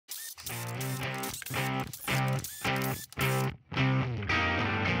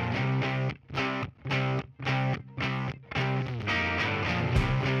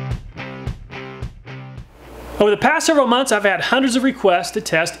Over the past several months, I've had hundreds of requests to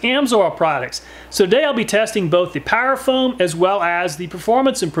test Amsoil products. So today I'll be testing both the Powerfoam as well as the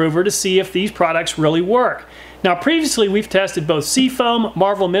Performance Improver to see if these products really work. Now previously we've tested both Seafoam,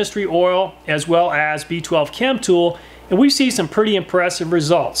 Marvel Mystery Oil, as well as B12 Chem Tool, and we see some pretty impressive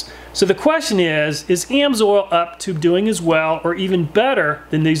results. So the question is Amsoil up to doing as well or even better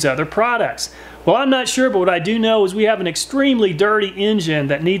than these other products? Well, I'm not sure, but what I do know is we have an extremely dirty engine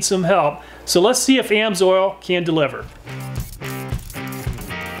that needs some help. So let's see if Amsoil can deliver.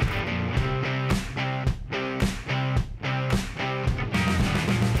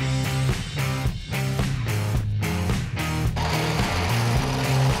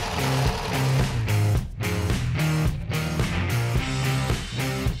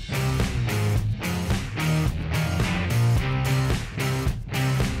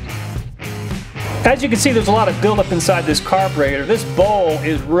 As you can see, there's a lot of buildup inside this carburetor. This bowl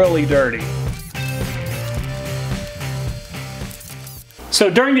is really dirty. So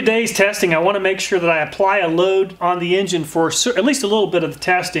during today's testing, I want to make sure that I apply a load on the engine for at least a little bit of the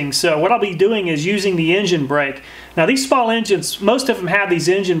testing. So what I'll be doing is using the engine brake. Now these small engines, most of them have these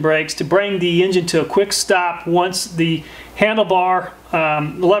engine brakes to bring the engine to a quick stop once the handlebar,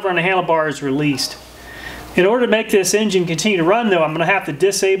 the lever on the handlebar is released. In order to make this engine continue to run though, I'm going to have to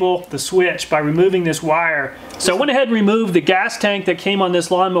disable the switch by removing this wire. So I went ahead and removed the gas tank that came on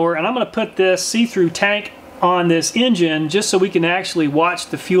this lawnmower, and I'm going to put this see-through tank on this engine just so we can actually watch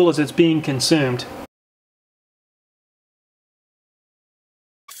the fuel as it's being consumed.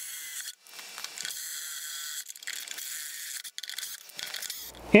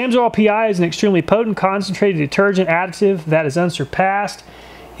 Amsoil PI is an extremely potent concentrated detergent additive that is unsurpassed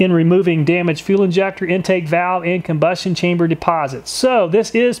in removing damaged fuel injector, intake valve, and combustion chamber deposits. So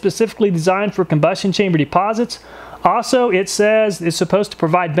this is specifically designed for combustion chamber deposits. Also, it says it's supposed to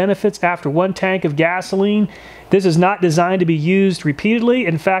provide benefits after 1 tank of gasoline. This is not designed to be used repeatedly.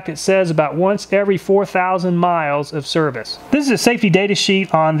 In fact, it says about once every 4,000 miles of service. This is a safety data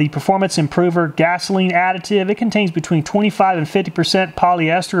sheet on the Performance Improver gasoline additive. It contains between 25 and 50%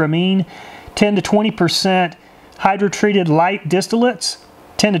 polyester amine, 10 to 20% hydrotreated light distillates,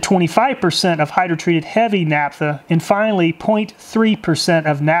 10 to 25% of hydrotreated heavy naphtha, and finally 0.3%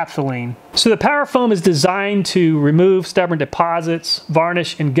 of naphthalene. So the Powerfoam is designed to remove stubborn deposits,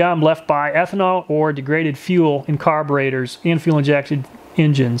 varnish, and gum left by ethanol or degraded fuel in carburetors and fuel-injected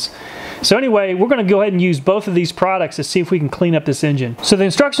engines. So anyway, we're going to go ahead and use both of these products to see if we can clean up this engine. So the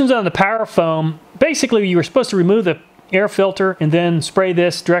instructions on the Powerfoam, basically you were supposed to remove the air filter and then spray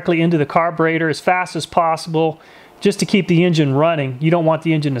this directly into the carburetor as fast as possible, just to keep the engine running. You don't want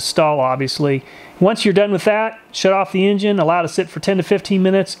the engine to stall, obviously. Once you're done with that, shut off the engine, allow it to sit for 10 to 15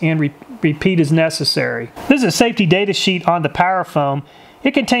 minutes, and repeat as necessary. This is a safety data sheet on the Powerfoam.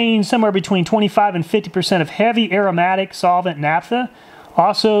 It contains somewhere between 25 and 50% of heavy aromatic solvent naphtha,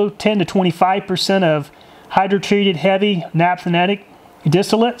 also 10 to 25% of hydrotreated heavy naphthanetic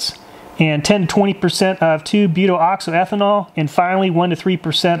distillates, and 10 to 20% of 2-butyloxoethanol, and finally 1 to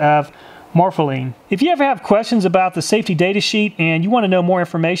 3% of morpholine. If you ever have questions about the safety data sheet and you want to know more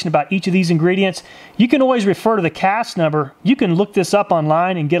information about each of these ingredients, you can always refer to the CAS number. You can look this up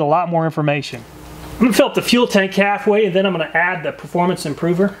online and get a lot more information. I'm going to fill up the fuel tank halfway, and then I'm going to add the Performance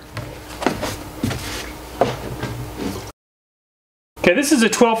Improver. Okay, this is a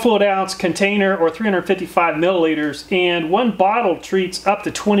 12 fluid ounce container or 355 milliliters, and one bottle treats up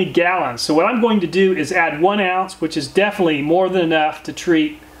to 20 gallons. So what I'm going to do is add 1 ounce, which is definitely more than enough to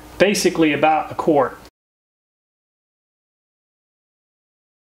treat basically about a quart.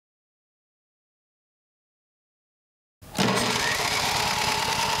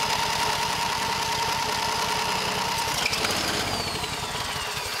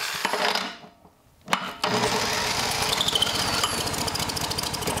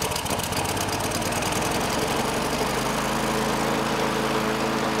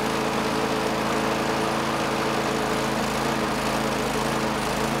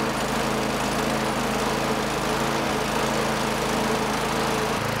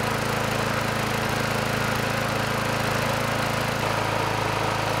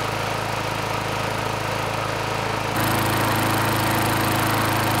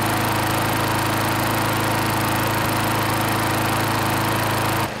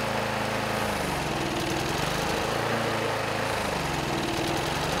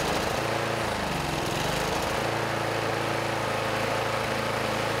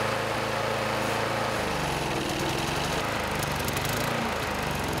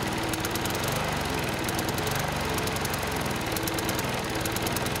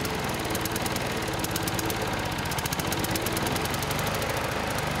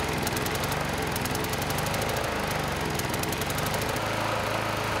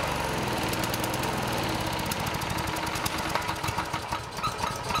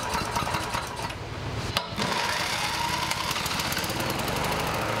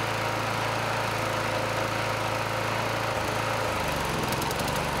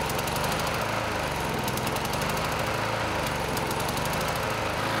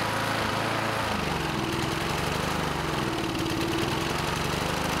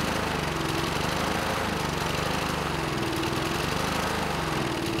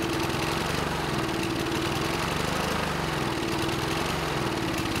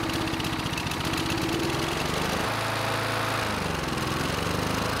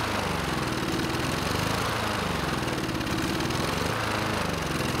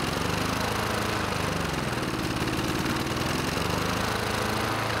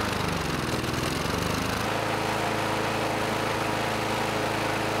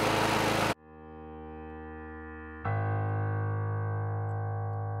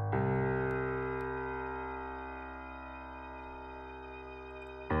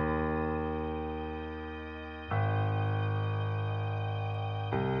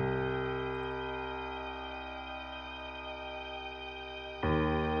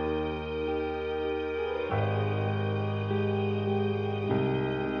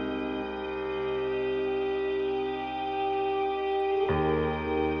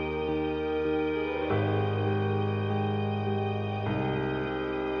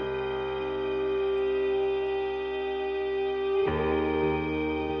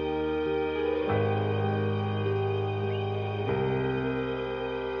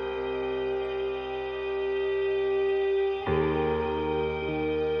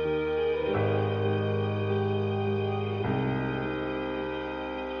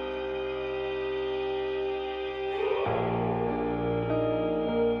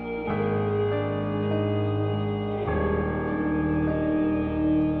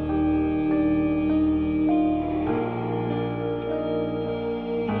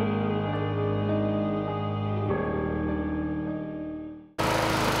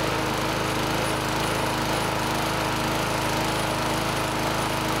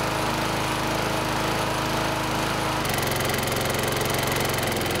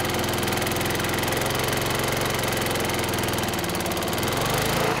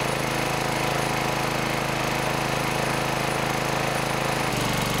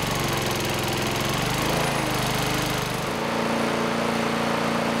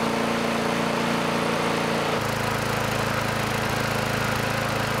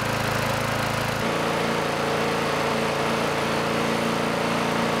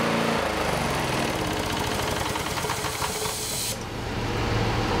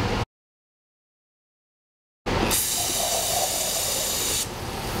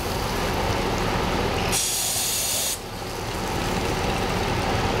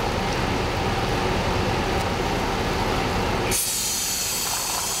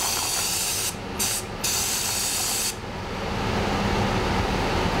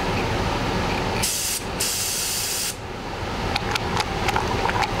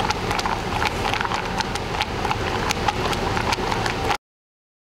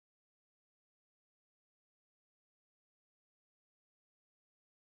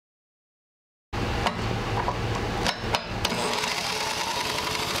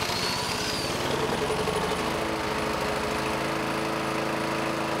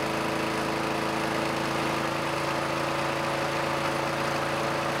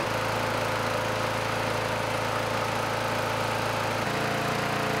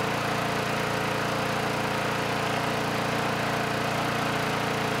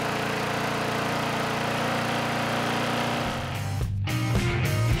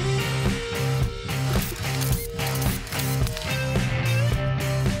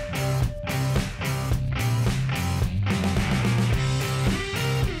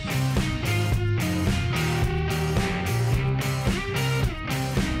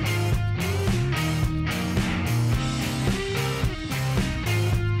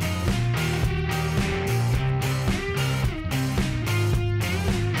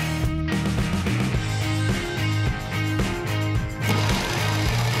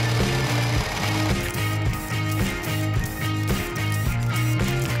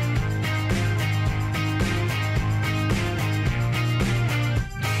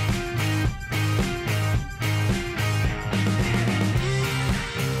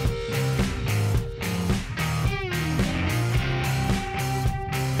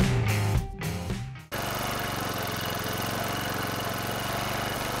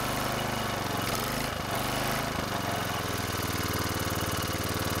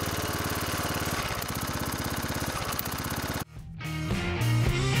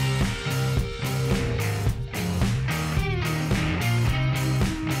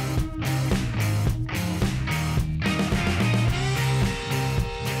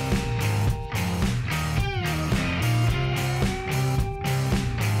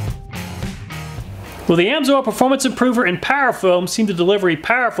 Well, the Amsoil Performance Improver and Powerfoam seem to deliver a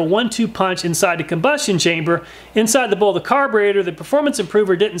powerful 1-2 punch inside the combustion chamber. Inside the bowl of the carburetor, the Performance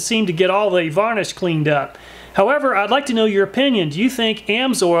Improver didn't seem to get all the varnish cleaned up. However, I'd like to know your opinion. Do you think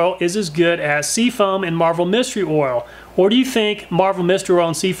Amsoil is as good as Seafoam and Marvel Mystery Oil? Or do you think Marvel Mystery Oil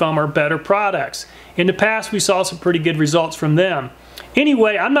and Seafoam are better products? In the past, we saw some pretty good results from them.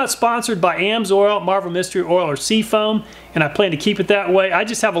 Anyway, I'm not sponsored by Amsoil, Marvel Mystery Oil, or Seafoam, and I plan to keep it that way. I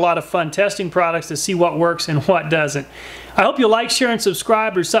just have a lot of fun testing products to see what works and what doesn't. I hope you'll like, share, and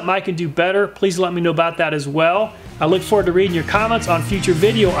subscribe. If there's something I can do better, please let me know about that as well. I look forward to reading your comments on future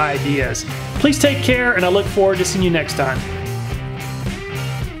video ideas. Please take care, and I look forward to seeing you next time.